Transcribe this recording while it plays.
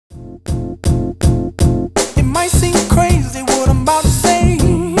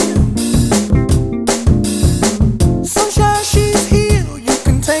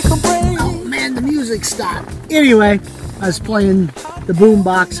Anyway, I was playing the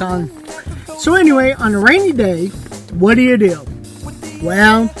boombox on. So anyway, on a rainy day, what do?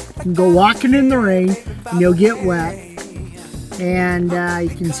 Well, you can go walking in the rain and you'll get wet. And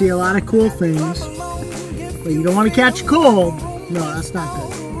you can see a lot of cool things. But you don't want to catch a cold. No, that's not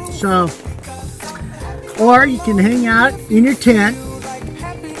good. So, or you can hang out in your tent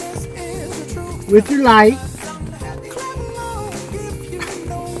with your light.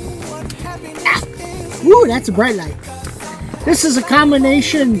 Woo, that's a bright light. This is a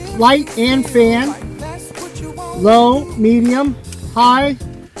combination light and fan. Low, medium, high,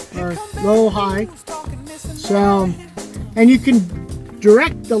 or low, high. So, and you can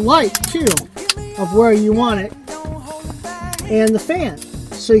direct the light too of where you want it. And the fan.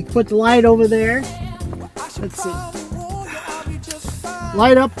 So you can put the light over there. Let's see.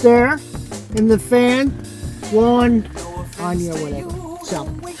 Light up there. And the fan blowing on you or whatever. So,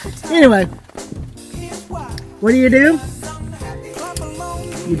 anyway. What do?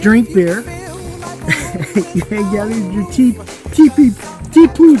 You drink beer. You hang out in your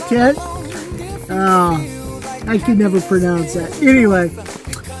Tepui tent. I could never pronounce that. Anyway,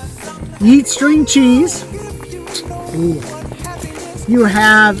 you eat string cheese. Ooh. You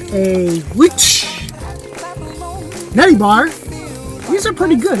have a Nutty Bar. These are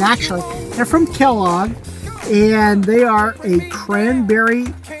pretty good, actually. They're from Kellogg, and they are a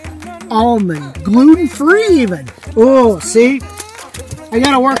cranberry almond, gluten-free even. Oh, see? I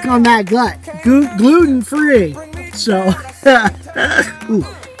gotta work on that gut. Gluten-free. So, ooh.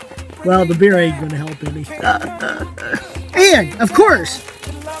 Well, the beer ain't gonna help any. And, of course,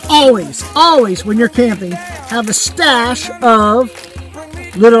 always when you're camping, have a stash of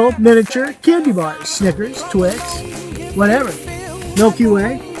little miniature candy bars. Snickers, Twix, whatever. Milky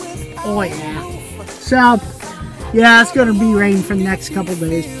Way. Oh, yeah. So, yeah, it's gonna be raining for the next couple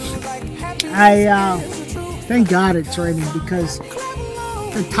days. Thank God it's raining, because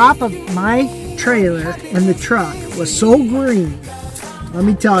the top of my trailer and the truck was so green. Let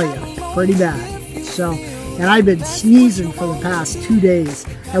me tell you, pretty bad. So, and I've been sneezing for the past 2 days.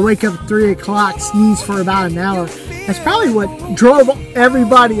 I wake up at 3 o'clock, sneeze for about an hour. That's probably what drove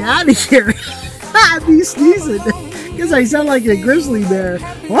everybody out of here. I'd be sneezing because I sound like a grizzly bear.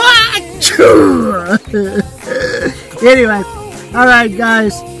 Anyway, all right,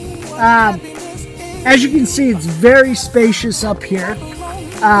 guys. As you can see, it's very spacious up here.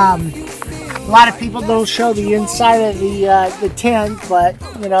 A lot of people don't show the inside of the tent, but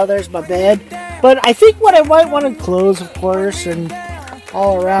you know, there's my bed. But I think what I might want to close, of course, and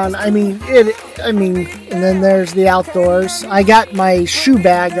all around. I mean, and then there's the outdoors. I got my shoe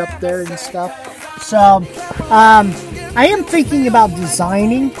bag up there and stuff. So, I am thinking about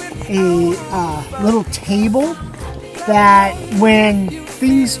designing a little table that when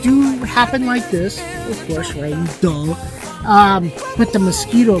things do happen like this, of course, rain, duh. But the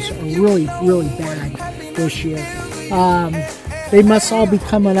mosquitoes are really, really bad this year. They must all be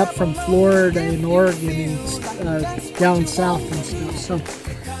coming up from Florida and Oregon and down south and stuff. So,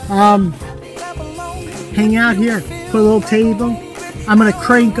 hang out here, put a little table. I'm gonna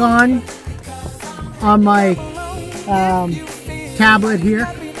crank on my tablet here,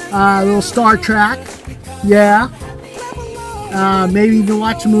 a little Star Trek. Yeah. Maybe even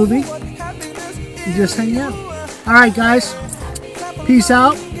watch a movie and just hang out. All right, guys. Peace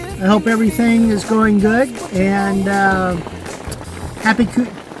out. I hope everything is going good, and happy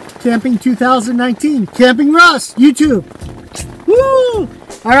camping 2019. Camping Russ, YouTube. Woo!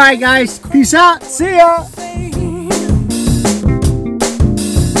 All right, guys. Peace out. See ya.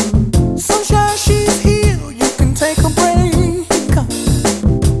 Sunshine, she's here. You can take a break.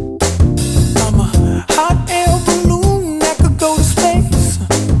 I'm a hot air balloon that could go to space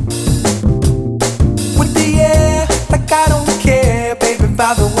with the air, like I don't care, baby.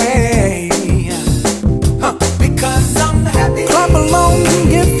 By the way, because I'm happy. Clap along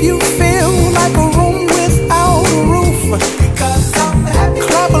if you feel like a room without a roof. Because I'm happy.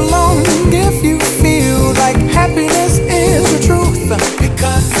 Clap along if you feel like happiness is the truth.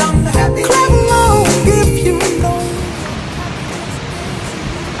 Because I'm happy. Clap along if you know.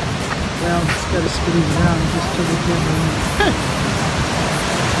 Well, instead of spinning around, just to the camera.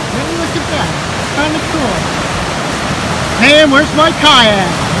 Hey, look at that. Kind of cool. Man, where's my kayak?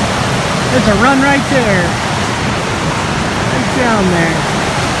 There's a run right there. Right down there.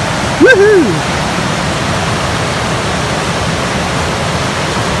 Woohoo!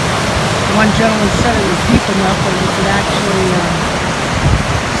 One gentleman said it was deep enough that you could actually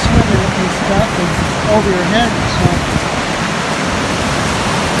swim in it and stuff and over your head. So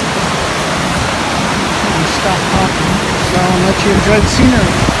stop talking, so I'll let you enjoy the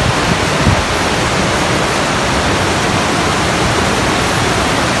scenery.